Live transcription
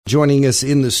Joining us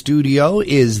in the studio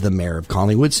is the Mayor of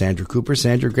Collingwood, Sandra Cooper.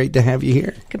 Sandra, great to have you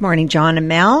here. Good morning, John and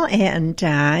Mel. And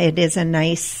it is a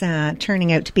nice,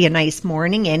 turning out to be a nice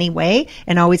morning anyway,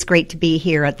 and always great to be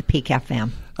here at the Peak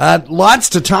FM. Lots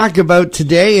to talk about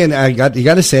today, and you got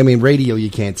to say, I mean, radio, you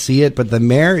can't see it, but the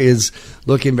Mayor is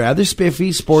looking rather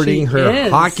spiffy, sporting her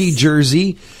hockey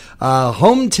jersey.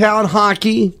 Hometown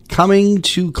hockey coming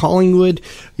to Collingwood.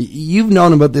 You've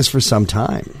known about this for some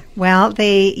time. Well,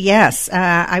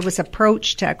 I was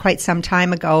approached quite some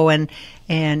time ago, and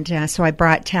so I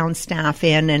brought town staff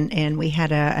in, and we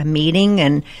had a meeting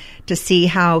and to see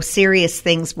how serious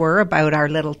things were about our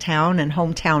little town and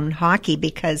hometown hockey,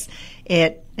 because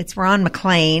it's Ron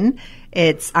McLean,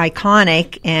 it's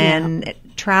iconic, and it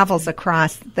travels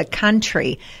across the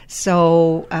country.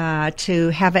 So to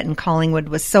have it in Collingwood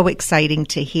was so exciting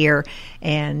to hear.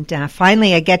 And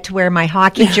finally I get to wear my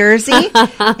hockey jersey.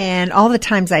 And all the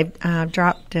times I've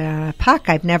dropped a puck,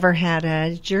 I've never had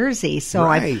a jersey. So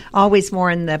I've always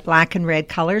worn the black and red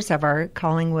colors of our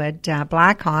Collingwood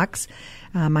Blackhawks.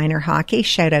 Minor hockey,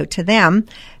 shout out to them.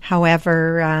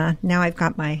 However, now I've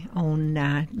got my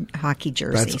own hockey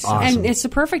jersey. That's awesome. And it's the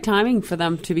perfect timing for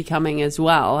them to be coming as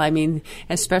well. I mean,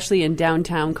 especially in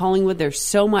downtown Collingwood, there's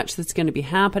so much that's going to be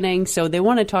happening. So they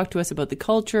want to talk to us about the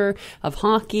culture of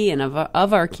hockey and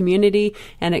of our community,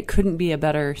 and it couldn't be a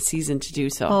better season to do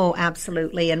so. Oh,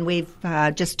 absolutely. And we've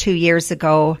just 2 years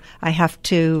ago, I have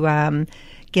to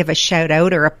give a shout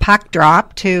out or a puck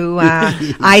drop to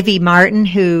Ivy Martin,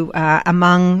 who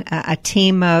among a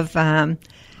team of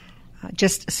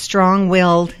just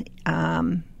strong-willed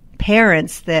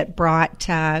parents that brought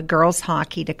girls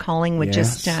hockey to Collingwood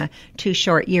just 2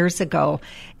 short years ago.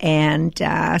 And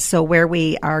so where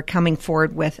we are coming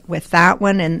forward with that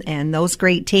one and those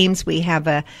great teams, we have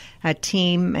a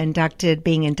team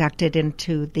being inducted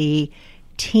into the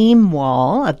team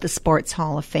wall of the Sports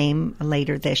Hall of Fame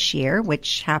later this year,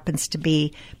 which happens to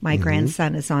be my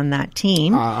grandson is on that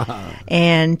team.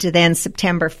 And then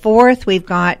September 4th, we've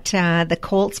got the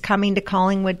Colts coming to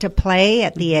Collingwood to play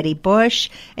at the Eddie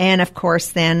Bush. And of course,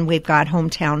 then we've got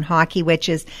hometown hockey, which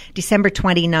is December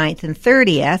 29th and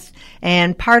 30th.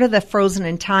 And part of the Frozen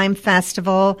in Time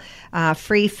Festival,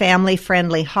 free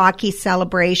family-friendly hockey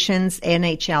celebrations,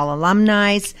 NHL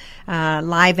alumni,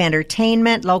 live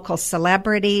entertainment, local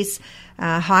celebrities,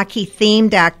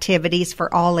 hockey-themed activities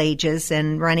for all ages,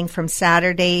 and running from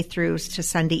Saturday through to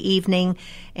Sunday evening.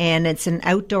 And it's an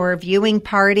outdoor viewing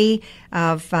party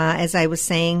of, as I was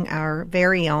saying, our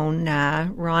very own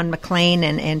Ron McLean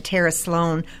and Tara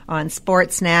Sloan on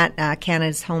Sportsnet,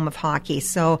 Canada's home of hockey.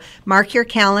 So mark your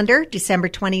calendar, December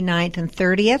 29th and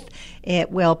 30th.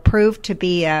 It will prove to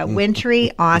be a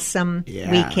wintry, awesome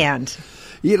weekend.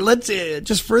 Yeah, let's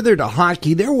just further to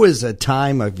hockey. There was a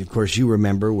time, of course, you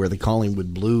remember, where the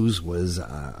Collingwood Blues was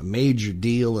a major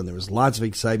deal, and there was lots of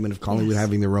excitement of Collingwood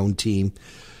having their own team.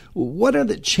 What are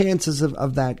the chances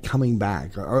of that coming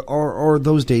back, or are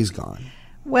those days gone?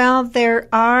 Well, there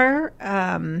are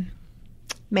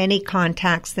many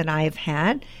contacts that I've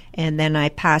had, and then I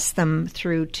pass them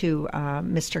through to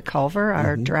Mr. Culver,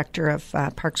 our Director of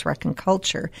Parks, Rec and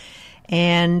Culture.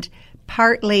 And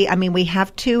partly, I mean, we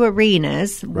have 2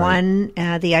 arenas. Right. One,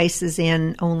 the ice is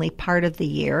in only part of the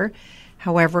year.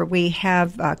 However, we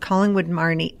have Collingwood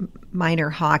minor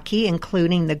hockey,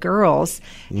 including the girls,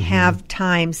 have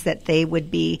times that they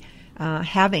would be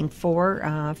having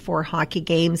for hockey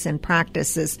games and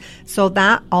practices. So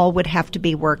that all would have to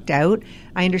be worked out.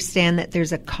 I understand that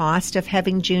there's a cost of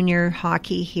having junior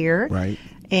hockey here. Right.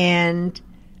 And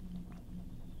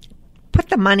put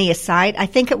the money aside, I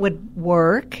think it would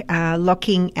work,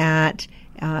 looking at,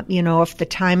 if the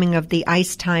timing of the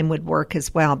ice time would work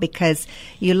as well. Because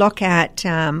you look at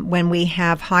when we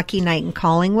have hockey night in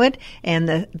Collingwood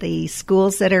and the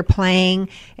schools that are playing,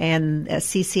 and the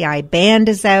CCI band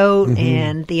is out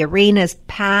and the arena's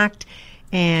packed.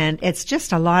 And it's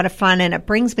just a lot of fun, and it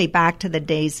brings me back to the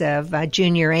days of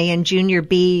Junior A and Junior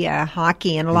B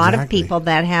hockey. And a lot of people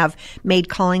that have made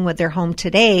Collingwood their home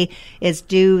today is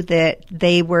due that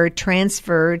they were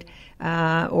transferred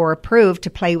or approved to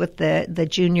play with the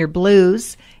Junior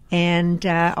Blues, and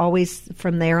always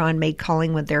from there on made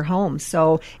Collingwood their home.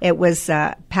 So it was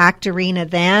a packed arena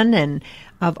then, and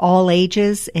of all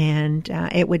ages, and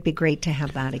it would be great to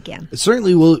have that again. It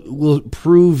certainly will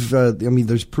prove,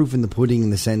 there's proof in the pudding, in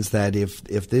the sense that if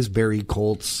this Barrie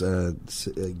Colts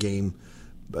game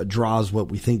draws what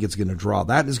we think it's going to draw,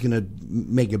 that is going to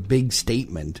make a big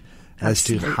statement as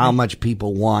to how much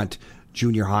people want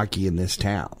junior hockey in this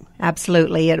town.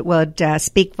 absolutely. It would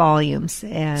speak volumes.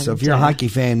 And so if you're a hockey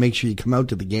fan, make sure you come out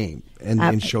to the game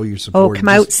and show your support. Come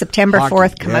out September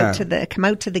 4th. Come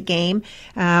out to the game.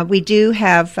 We do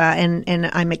have, and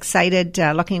I'm excited,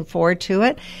 looking forward to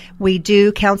it.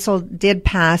 Council did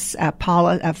pass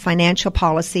a financial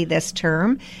policy this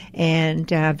term, and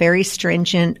very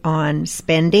stringent on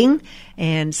spending.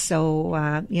 And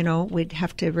so, we'd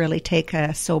have to really take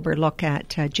a sober look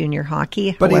at junior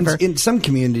hockey. But however, in some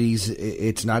communities,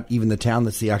 it's not even the town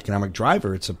that's the economic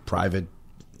driver. It's a private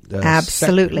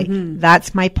absolutely. Mm-hmm.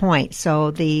 That's my point.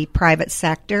 So the private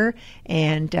sector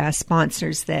and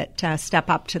sponsors that step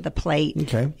up to the plate.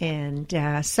 Okay. And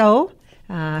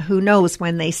who knows,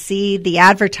 when they see the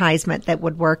advertisement that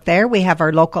would work there. We have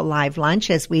our local live lunch,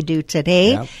 as we do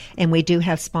today, yep. And we do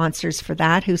have sponsors for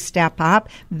that who step up.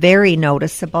 Very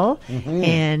noticeable, mm-hmm.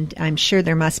 And I'm sure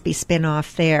there must be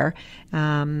spin-off there.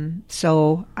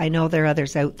 So I know there are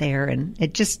others out there, and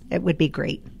it would be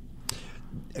great.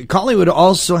 Collingwood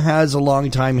also has a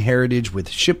long-time heritage with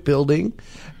shipbuilding,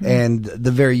 mm-hmm. and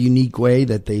the very unique way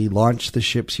that they launched the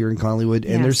ships here in Collingwood,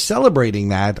 and they're celebrating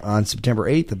that on September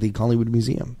 8th at the Collingwood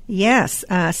Museum. Yes,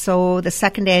 so the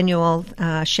second annual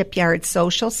Shipyard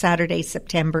Social, Saturday,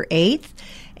 September 8th.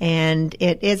 And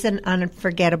it is an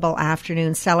unforgettable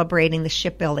afternoon celebrating the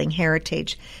shipbuilding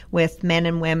heritage with men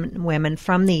and women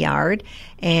from the yard.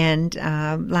 And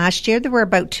last year there were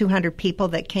about 200 people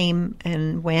that came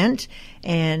and went,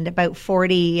 and about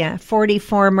 40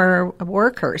 former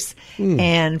workers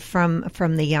and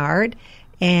from the yard.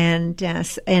 And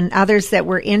others that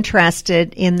were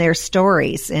interested in their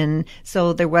stories. And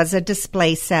so there was a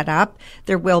display set up.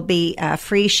 There will be a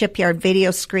free shipyard video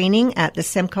screening at the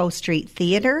Simcoe Street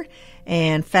Theatre,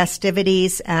 and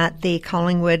festivities at the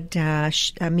Collingwood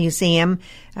Museum,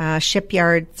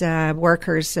 shipyard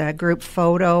workers group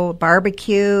photo,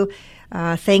 barbecue.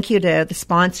 Thank you to the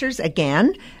sponsors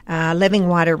again, Living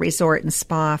Water Resort and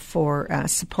Spa, for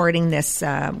supporting this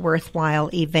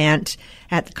worthwhile event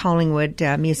at the Collingwood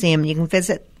Museum. You can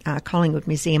visit Collingwood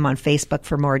Museum on Facebook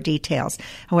for more details.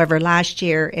 However, last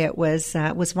year it was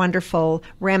wonderful,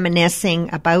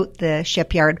 reminiscing about the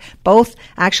shipyard. Both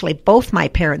my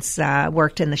parents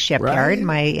worked in the shipyard. Right.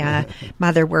 My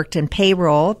mother worked in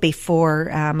payroll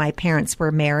before my parents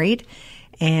were married,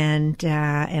 and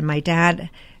my dad.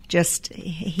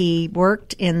 He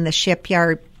worked in the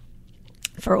shipyard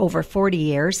for over 40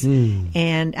 years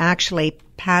and actually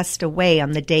passed away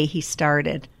on the day he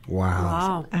started.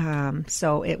 Wow.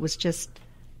 So it was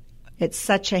it's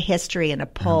such a history and a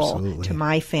pull to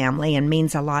my family, and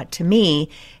means a lot to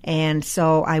me. And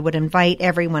so I would invite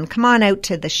everyone, come on out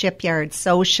to the Shipyard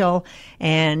Social,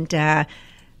 and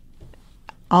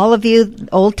all of you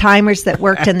old timers that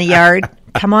worked in the yard,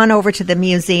 come on over to the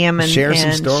museum and share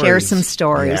some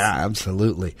stories. Yeah,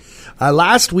 absolutely.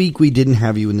 Last week we didn't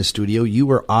have you in the studio. You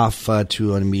were off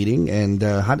to a meeting, and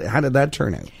how did that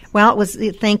turn out? Well,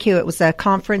 thank you. It was a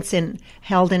conference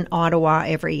held in Ottawa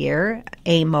every year,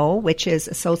 AMO, which is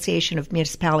Association of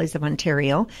Municipalities of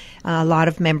Ontario. A lot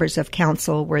of members of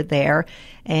council were there,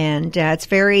 and it's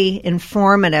very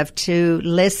informative to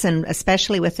listen,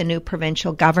 especially with the new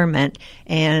provincial government,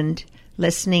 and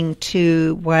listening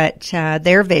to what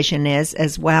their vision is,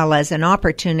 as well as an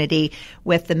opportunity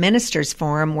with the Ministers'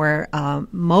 Forum, where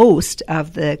most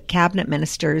of the cabinet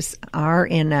ministers are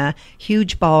in a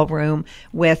huge ballroom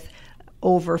with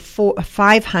over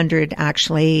 500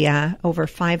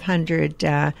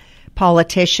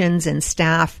 politicians and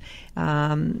staff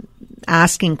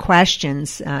asking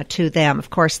questions to them.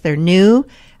 Of course, they're new.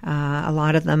 A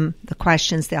lot of them, the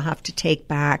questions they'll have to take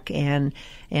back and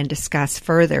discuss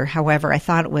further. However, I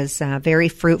thought it was very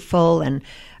fruitful, and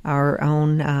our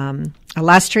own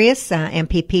illustrious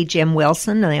MPP Jim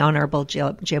Wilson, the Honourable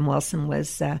Jim Wilson,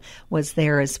 was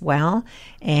there as well.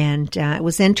 And it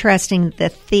was interesting. The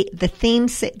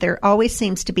themes, there always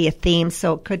seems to be a theme,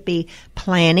 so it could be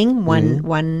planning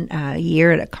one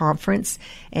year at a conference.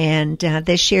 And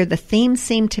this year the theme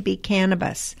seemed to be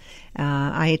cannabis.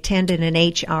 I attended an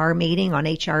HR meeting on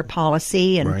HR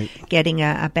policy and getting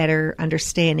a better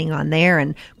understanding on there,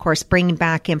 and of course bringing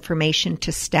back information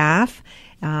to staff.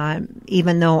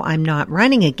 Even though I'm not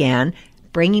running again,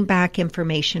 bringing back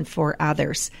information for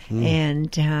others,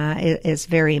 and it is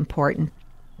very important.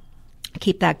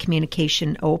 Keep that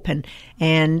communication open.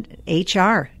 And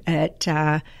HR,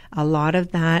 a lot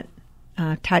of that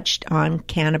touched on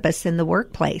cannabis in the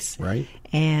workplace. Right.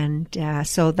 And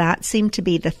so that seemed to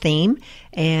be the theme.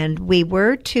 And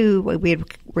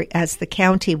as the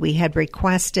county, we had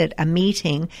requested a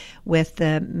meeting with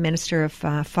the Minister of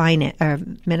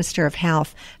Minister of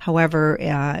Health. However,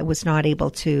 it was not able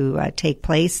to take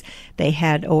place. They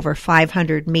had over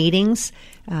 500 meetings,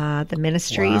 the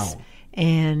ministries. Wow.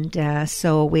 And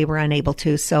so we were unable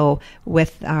to. So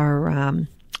with our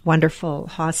wonderful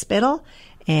hospital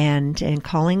and in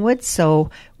Collingwood.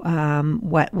 So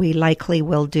what we likely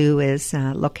will do is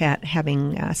look at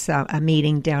having a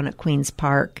meeting down at Queen's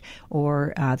Park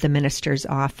or the minister's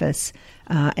office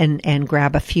and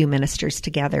grab a few ministers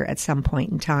together at some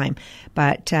point in time.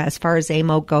 But as far as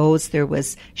AMO goes, there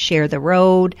was Share the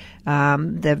Road,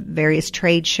 the various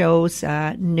trade shows,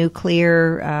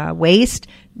 nuclear waste,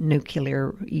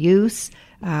 nuclear use,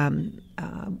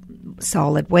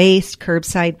 solid waste,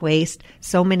 curbside waste,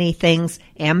 so many things.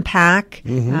 MPAC,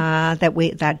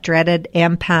 that dreaded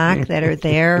MPAC that are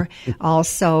there.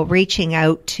 Also reaching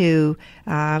out to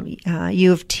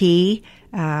U of T.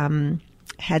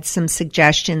 Had some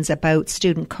suggestions about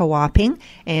student co-oping,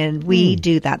 and we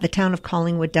do that. The town of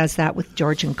Collingwood does that with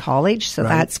Georgian College, so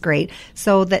that's great.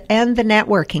 So and the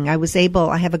networking. I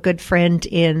have a good friend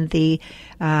in the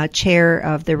chair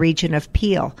of the region of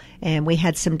Peel, and we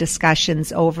had some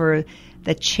discussions over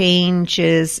the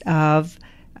changes of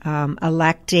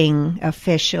electing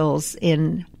officials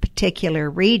in particular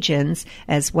regions,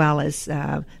 as well as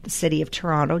the city of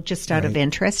Toronto, just out of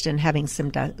interest, and having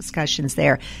some discussions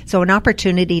there. So an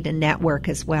opportunity to network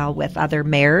as well with other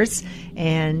mayors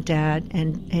and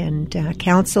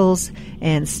councils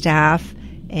and staff,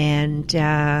 and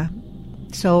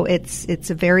so it's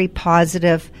a very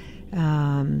positive,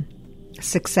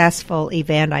 successful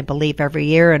event, I believe, every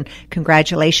year. And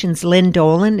congratulations, Lynn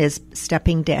Dolan has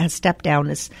stepped down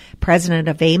as president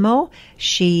of AMO.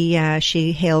 She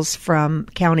hails from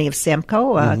County of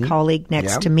Simcoe, a colleague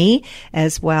next to me,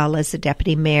 as well as the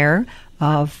deputy mayor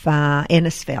of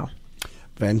Innisfail.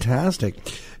 Fantastic.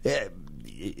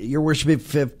 Your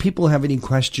Worship, if people have any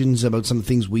questions about some of the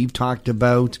things we've talked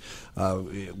about,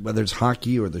 whether it's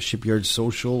hockey or the Shipyard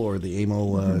Social or the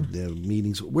AMO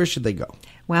meetings, where should they go?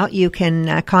 Well, you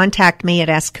can contact me at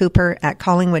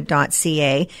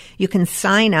scooper@collingwood.ca. You can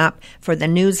sign up for the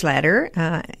newsletter,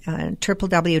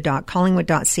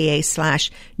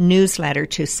 www.collingwood.ca/newsletter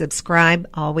to subscribe.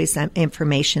 Always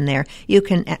information there. You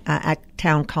can at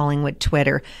Town Collingwood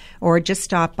Twitter, or just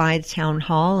stop by the town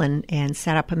hall and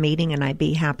set up a meeting, and I'd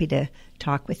be happy to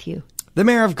talk with you. The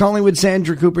Mayor of Collingwood,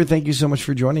 Sandra Cooper, thank you so much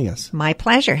for joining us. My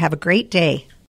pleasure. Have a great day.